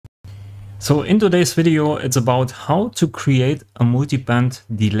So in today's video, it's about how to create a multi-band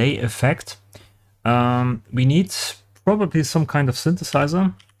delay effect. We need probably some kind of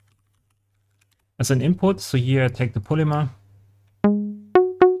synthesizer as an input. So here I take the polymer.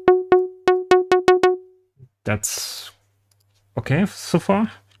 That's okay so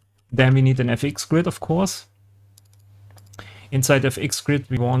far. Then we need an FX grid, of course. Inside FX grid,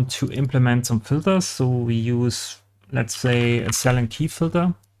 we want to implement some filters. So we use, let's say, a cell and key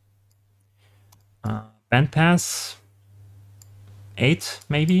filter. Bandpass 8,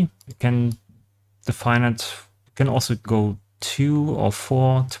 maybe. You can define it. You can also go 2 or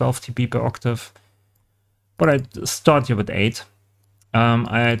 4, 12 dB per octave. But I start here with 8.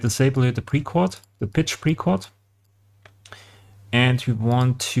 I disable here the pre-chord, the pitch pre-chord. And we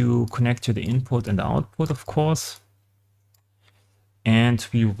want to connect to the input and the output, of course. And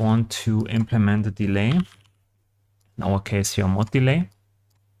we want to implement a delay. In our case here, mod delay.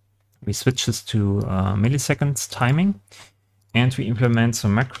 We switch this to milliseconds timing, and we implement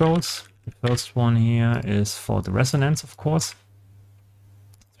some macros. The first one here is for the resonance, of course.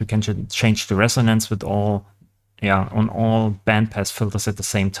 We can change the resonance with on all bandpass filters at the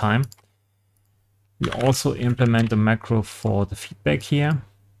same time. We also implement a macro for the feedback here,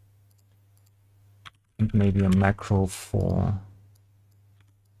 and maybe a macro for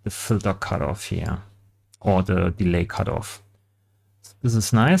the filter cutoff here, or the delay cutoff. So this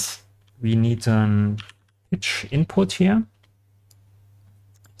is nice. We need a pitch input here.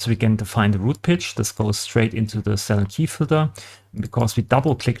 So we can define the root pitch. This goes straight into the cell and key filter. Because we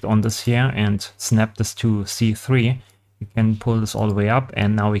double clicked on this here and snapped this to C3, we can pull this all the way up,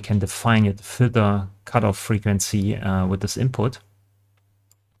 and now we can define the filter cutoff frequency with this input.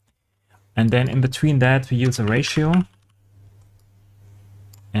 And then in between that, we use a ratio.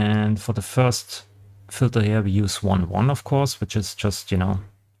 And for the first filter here, we use 1,1, of course, which is just,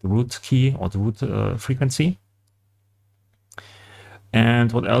 the root key or the root frequency.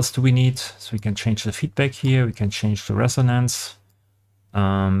 And what else do we need? So we can change the feedback here. We can change the resonance.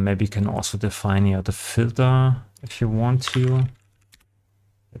 Maybe you can also define here the filter if you want to.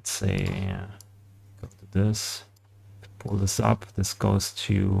 Let's say, go to this, pull this up. This goes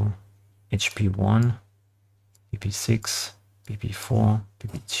to HP1, BP6, BP4,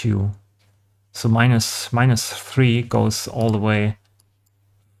 BP2. So minus 3 goes all the way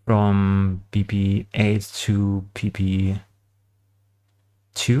from BP8 to PP2.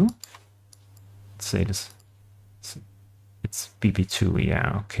 Let's say this. It's BP2,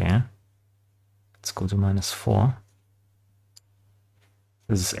 yeah, okay. Let's go to -4.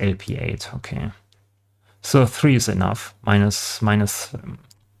 This is LP8, okay. So 3 is enough. Minus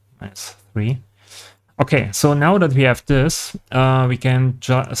 3. Okay, so now that we have this, we can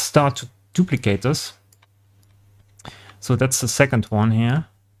start to duplicate this. So that's the second one here.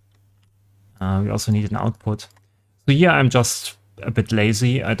 We also need an output. So here I'm just a bit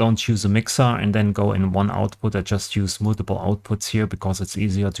lazy. I don't use a mixer and then go in one output. I just use multiple outputs here because it's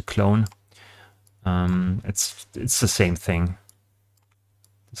easier to clone. It's the same thing.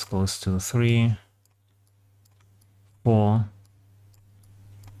 This goes to 3, 4,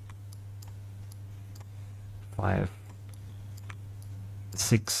 5,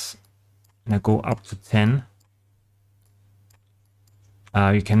 6, and I go up to 10.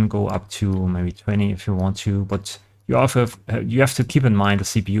 You can go up to maybe 20 if you want to, but you have to keep in mind the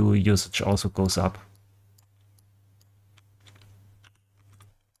CPU usage also goes up.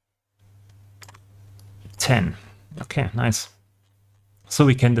 Okay, nice. So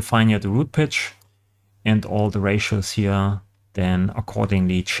we can define here the root pitch and all the ratios here, then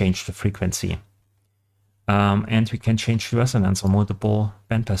accordingly change the frequency. And we can change the resonance on multiple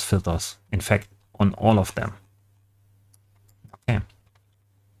bandpass filters. In fact, on all of them. Okay.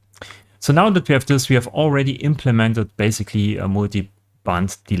 So now that we have this, we have already implemented basically a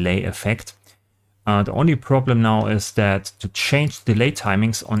multi-band delay effect. The only problem now is that to change delay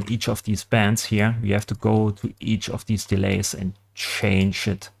timings on each of these bands here, we have to go to each of these delays and change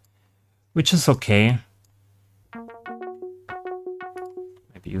it, which is okay.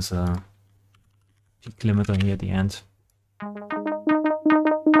 Maybe use a peak limiter here at the end.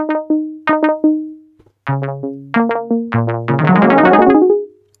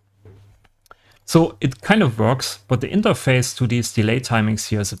 So it kind of works, but the interface to these delay timings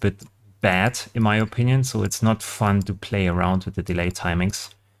here is a bit bad, in my opinion. So it's not fun to play around with the delay timings.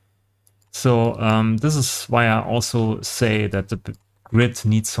 So this is why I also say that the grid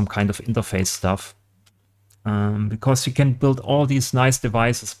needs some kind of interface stuff. Because you can build all these nice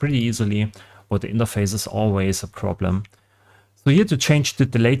devices pretty easily, but the interface is always a problem. So here to change the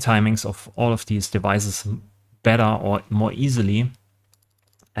delay timings of all of these devices better or more easily,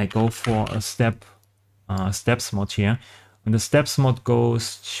 I go for a steps mod here. And the steps mod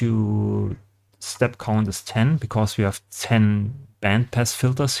goes to step count is 10 because we have 10 bandpass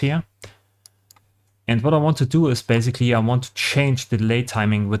filters here. And what I want to do is basically I want to change the delay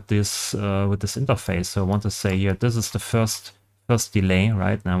timing with this interface. So I want to say here, this is the first delay,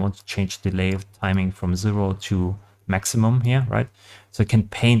 right? And I want to change delay timing from 0 to maximum here, right? So I can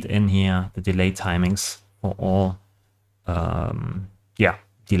paint in here the delay timings for all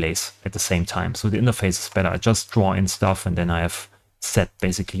delays at the same time. So the interface is better. I just draw in stuff and then I have set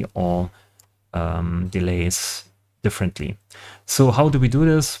basically all delays differently. So how do we do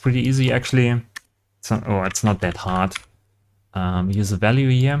this? Pretty easy actually. It's not that hard. We use a value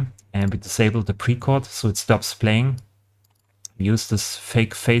here and we disable the precord so it stops playing. We use this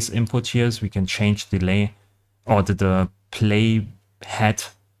fake phase input here so we can change delay or the play head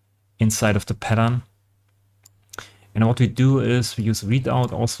inside of the pattern. And what we do is we use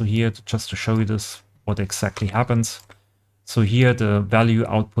readout also here just to show you this, what exactly happens. So here the value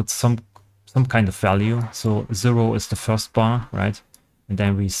outputs some kind of value. So 0 is the first bar, right? And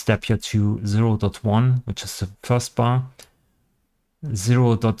then we step here to 0.1, which is the first bar.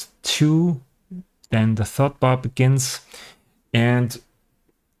 0.2, then the third bar begins. And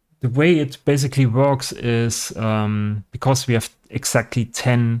the way it basically works is because we have exactly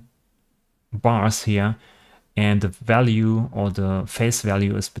 10 bars here, and the value or the phase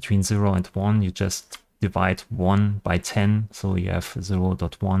value is between 0 and 1, you just divide 1 by 10. So you have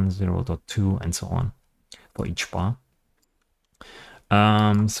 0.1, 0.2, and so on for each bar.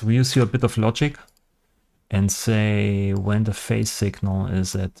 So we use here a bit of logic and say when the phase signal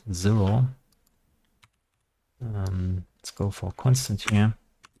is at 0, let's go for a constant here.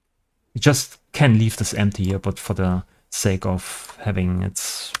 You just can leave this empty here, but for the sake of having it,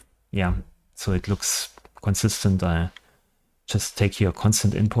 so it looks consistent, I just take here a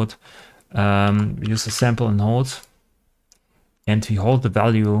constant input. We use a sample and hold, and we hold the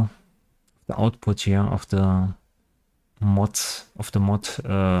value, the output here of the mod,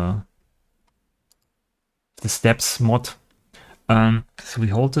 the steps mod. So we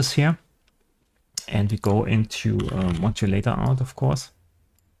hold this here, and we go into modulator out, of course.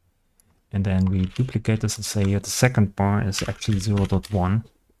 And then we duplicate this and say here the second bar is actually 0.1.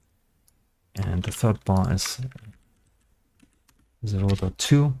 And the third bar is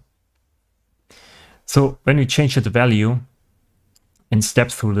 0.2. So when we change the value and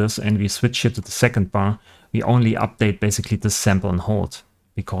step through this and we switch it to the second bar, we only update basically the sample and hold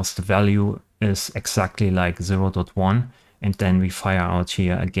because the value is exactly like 0.1. And then we fire out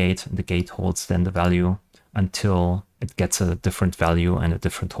here a gate, and the gate holds then the value until it gets a different value and a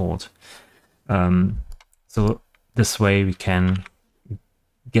different hold. So this way we can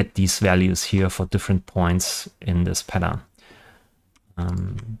get these values here for different points in this pattern.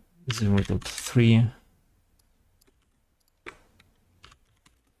 0.3,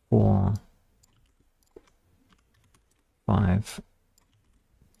 4, 5.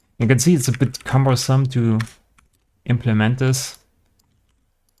 You can see it's a bit cumbersome to implement this,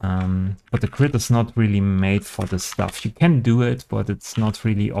 but the grid is not really made for this stuff. You can do it, but it's not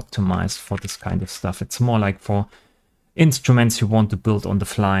really optimized for this kind of stuff. It's more like for instruments you want to build on the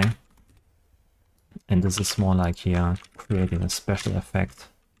fly. And this is more like here, creating a special effect.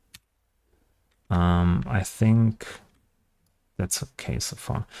 I think that's okay so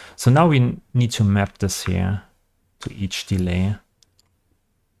far. So now we need to map this here to each delay.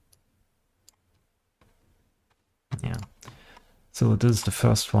 Yeah. So this is the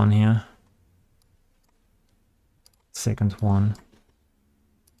first one here. Second one.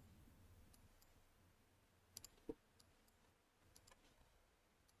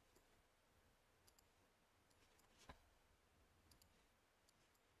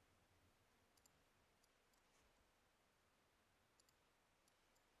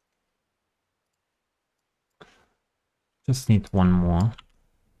 Just need one more.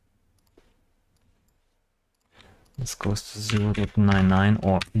 This goes to 0.99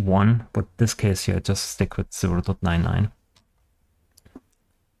 or 1, but this case here, just stick with 0.99.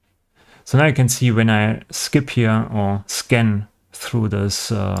 So now you can see when I skip here or scan through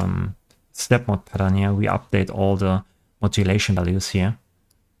this step mod pattern here, we update all the modulation values here.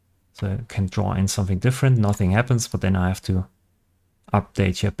 So I can draw in something different, nothing happens, but then I have to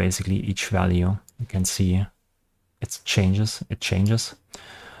update here basically each value. You can see it changes.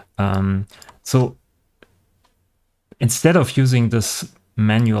 So instead of using this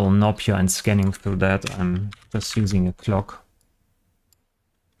manual knob here and scanning through that, I'm just using a clock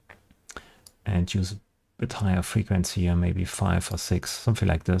and use bit higher frequency here, maybe 5 or 6, something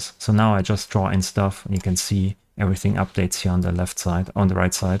like this. So now I just draw in stuff and you can see everything updates here on the left side, on the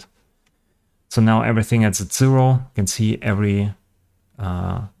right side. So now everything is at 0. You can see every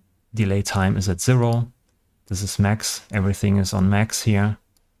delay time is at 0. This is max. Everything is on max here.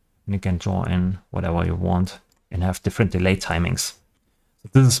 And you can draw in whatever you want and have different delay timings. So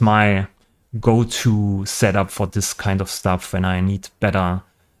this is my go-to setup for this kind of stuff when I need better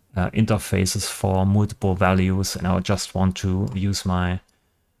interfaces for multiple values and I just want to use my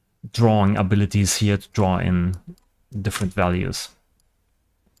drawing abilities here to draw in different values.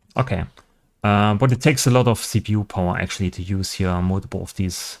 Okay, but it takes a lot of CPU power actually to use here multiple of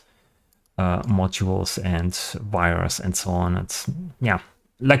these modules and wires and so on. It's, yeah,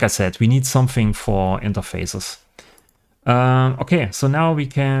 like I said, we need something for interfaces. Okay, so now we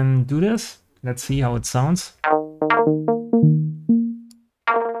can do this. Let's see how it sounds.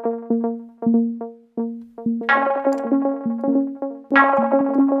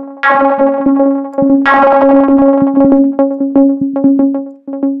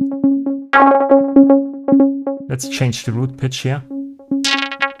 Let's change the root pitch here.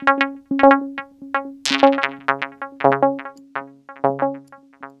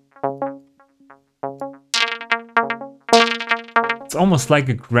 It's almost like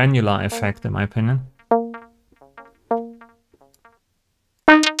a granular effect in my opinion.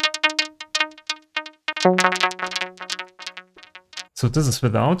 So this is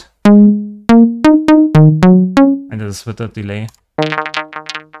without, and this is with the delay.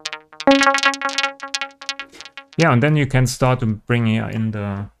 Yeah, and then you can start to bring in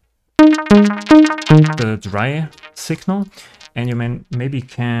the dry signal, and you maybe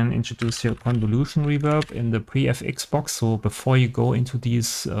can introduce your convolution reverb in the pre-FX box. So before you go into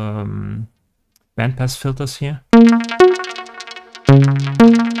these bandpass filters here.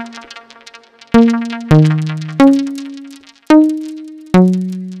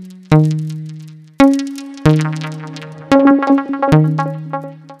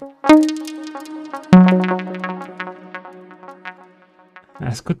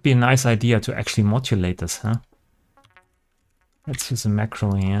 This could be a nice idea to actually modulate this, huh? Let's use a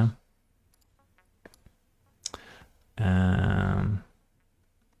macro here.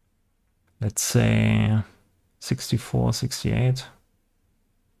 Let's say 64, 68.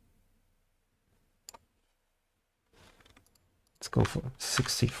 Let's go for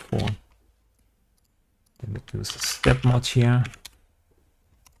 64. Then we use the step mod here.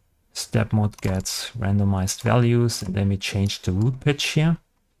 Step mode gets randomized values, and then we change the root pitch here.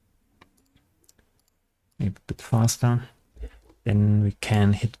 Maybe a bit faster. Then we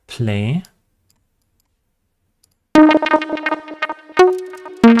can hit play.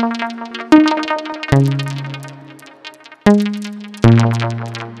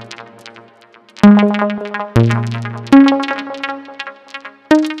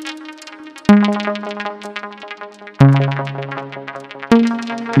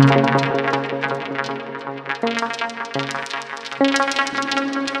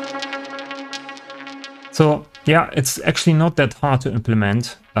 So yeah, it's actually not that hard to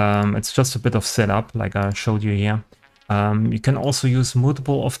implement. It's just a bit of setup, like I showed you here. You can also use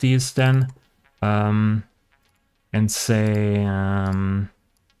multiple of these then, and say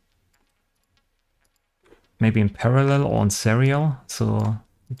maybe in parallel or in serial. So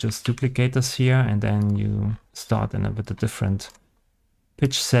you just duplicate this here, and then you start in a bit of different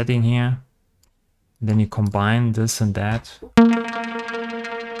pitch setting here. Then you combine this and that.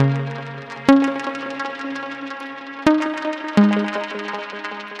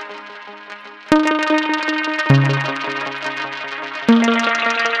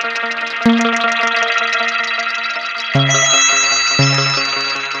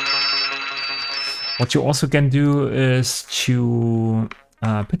 What you also can do is to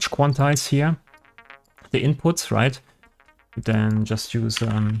pitch quantize here the inputs, right? Then just use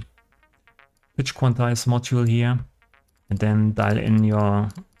pitch quantize module here, and then dial in your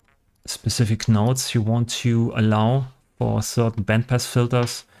specific nodes you want to allow for certain bandpass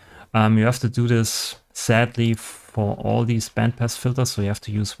filters. You have to do this sadly for all these bandpass filters, so you have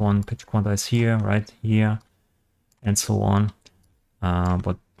to use one pitch quantize here, right here, and so on.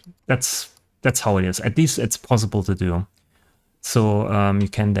 But that's how it is. At least it's possible to do. So you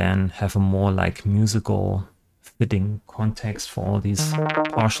can then have a more like musical fitting context for all these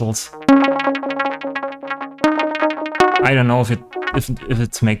partials. I don't know if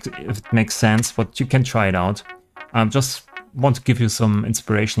it makes sense, but you can try it out. Just want to give you some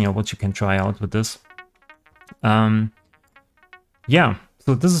inspiration here what you can try out with this. Yeah,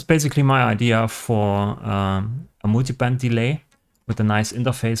 so this is basically my idea for a multiband delay with a nice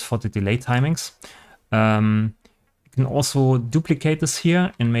interface for the delay timings. You can also duplicate this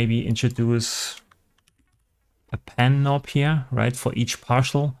here and maybe introduce a pen knob here, right, for each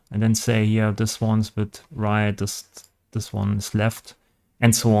partial, and then say here this one's with right, this one is left,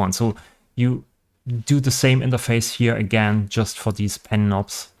 and so on. So you do the same interface here again, just for these pen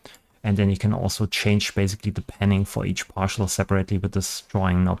knobs, and then you can also change basically the panning for each partial separately with this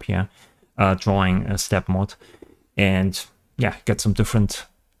drawing knob here, drawing step mode, and yeah, get some different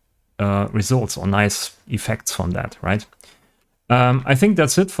results or nice effects from that, right? I think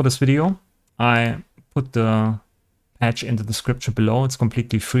that's it for this video. I put the patch in the description below. It's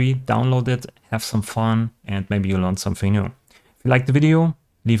completely free. Download it, have some fun, and maybe you learned something new. If you liked the video,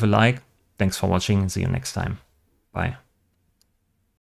 leave a like. Thanks for watching and see you next time. Bye.